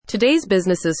Today's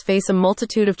businesses face a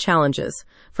multitude of challenges,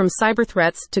 from cyber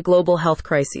threats to global health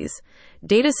crises.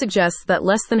 Data suggests that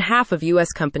less than half of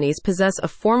U.S. companies possess a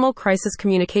formal crisis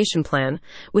communication plan,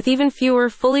 with even fewer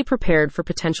fully prepared for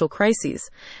potential crises.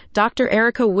 Dr.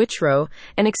 Erica Witrow,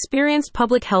 an experienced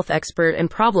public health expert and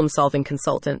problem-solving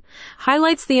consultant,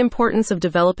 highlights the importance of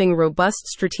developing robust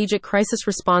strategic crisis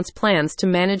response plans to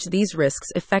manage these risks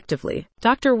effectively.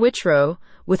 Dr. Witrow,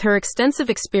 with her extensive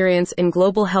experience in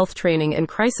global health training and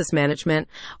crisis management,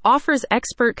 offers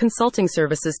expert consulting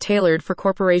services tailored for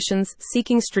corporations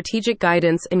seeking strategic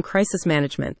guidance in crisis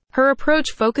management. Her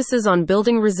approach focuses on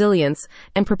building resilience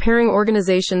and preparing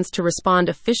organizations to respond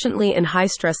efficiently in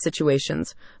high-stress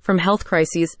situations, from health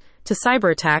crises to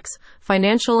cyber attacks,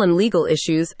 financial and legal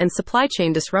issues, and supply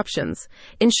chain disruptions,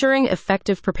 ensuring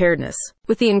effective preparedness.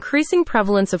 With the increasing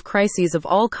prevalence of crises of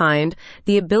all kinds,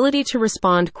 the ability to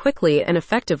respond quickly and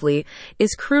effectively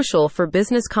is crucial for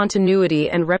business continuity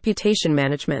and reputation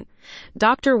management.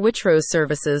 Dr. Witrow's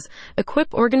services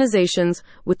equip organizations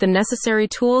with the necessary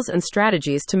tools and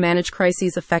strategies to manage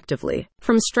crises effectively.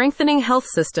 From strengthening health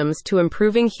systems to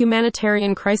improving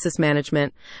humanitarian crisis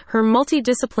management, her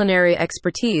multidisciplinary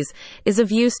expertise is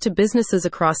of use to businesses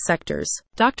across sectors.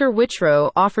 Dr.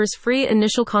 Witrow offers free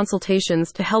initial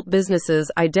consultations to help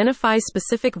businesses identify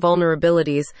specific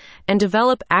vulnerabilities and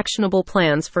develop actionable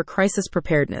plans for crisis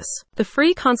preparedness. The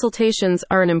free consultations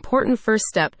are an important first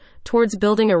step towards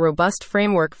building a robust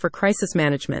framework for crisis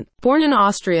management. Born in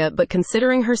Austria but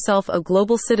considering herself a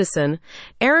global citizen,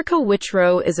 Erica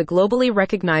Witrow is a globally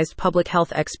recognized public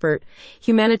health expert,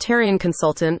 humanitarian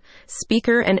consultant,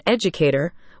 speaker, and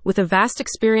educator, with a vast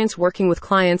experience working with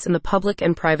clients in the public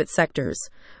and private sectors.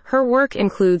 Her work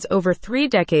includes over 3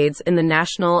 decades in the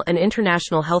national and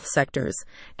international health sectors,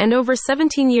 and over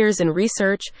 17 years in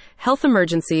research, health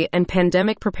emergency, and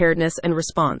pandemic preparedness and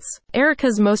response.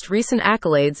 Erica's most recent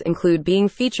accolades include being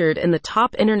featured in the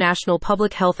Top International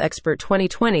Public Health Expert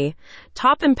 2020,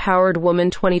 Top Empowered Woman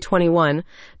 2021,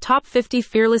 Top 50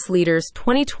 Fearless Leaders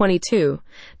 2022,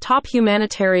 Top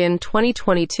Humanitarian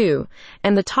 2022,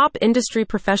 and the Top Industry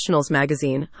Professionals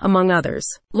magazine, among others.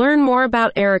 Learn more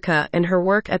about Erica and her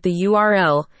work at the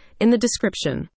URL in the description.